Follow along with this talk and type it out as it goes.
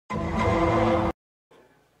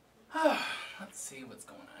Let's see what's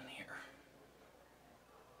going on here.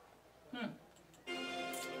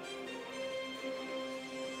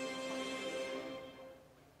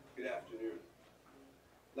 Good afternoon.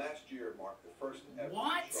 Last year marked the first ever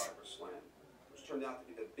Schreiber Slam, which turned out to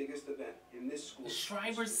be the biggest event in this school.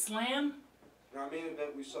 Schreiber Slam? In our main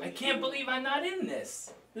event, we saw. I can't believe I'm not in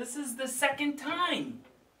this. This is the second time.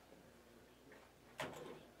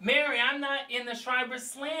 Mary, I'm not in the Schreiber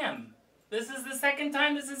Slam. This is the second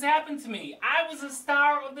time this has happened to me. I was a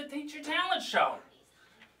star of the Teacher Talent Show.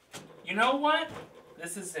 You know what?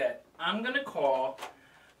 This is it. I'm going to call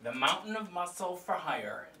the Mountain of Muscle for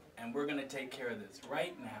Hire, and we're going to take care of this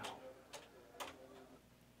right now.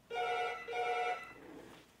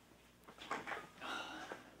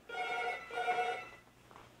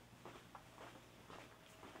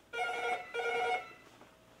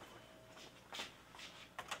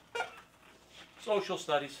 Social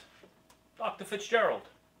Studies. Dr. Fitzgerald.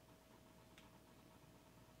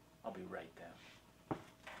 I'll be right down.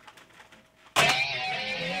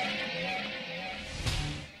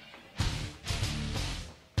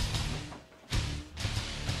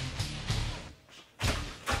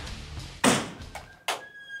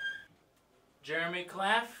 Jeremy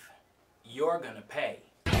Claff, you're gonna pay.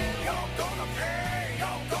 You're gonna pay, you're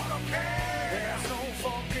gonna pay.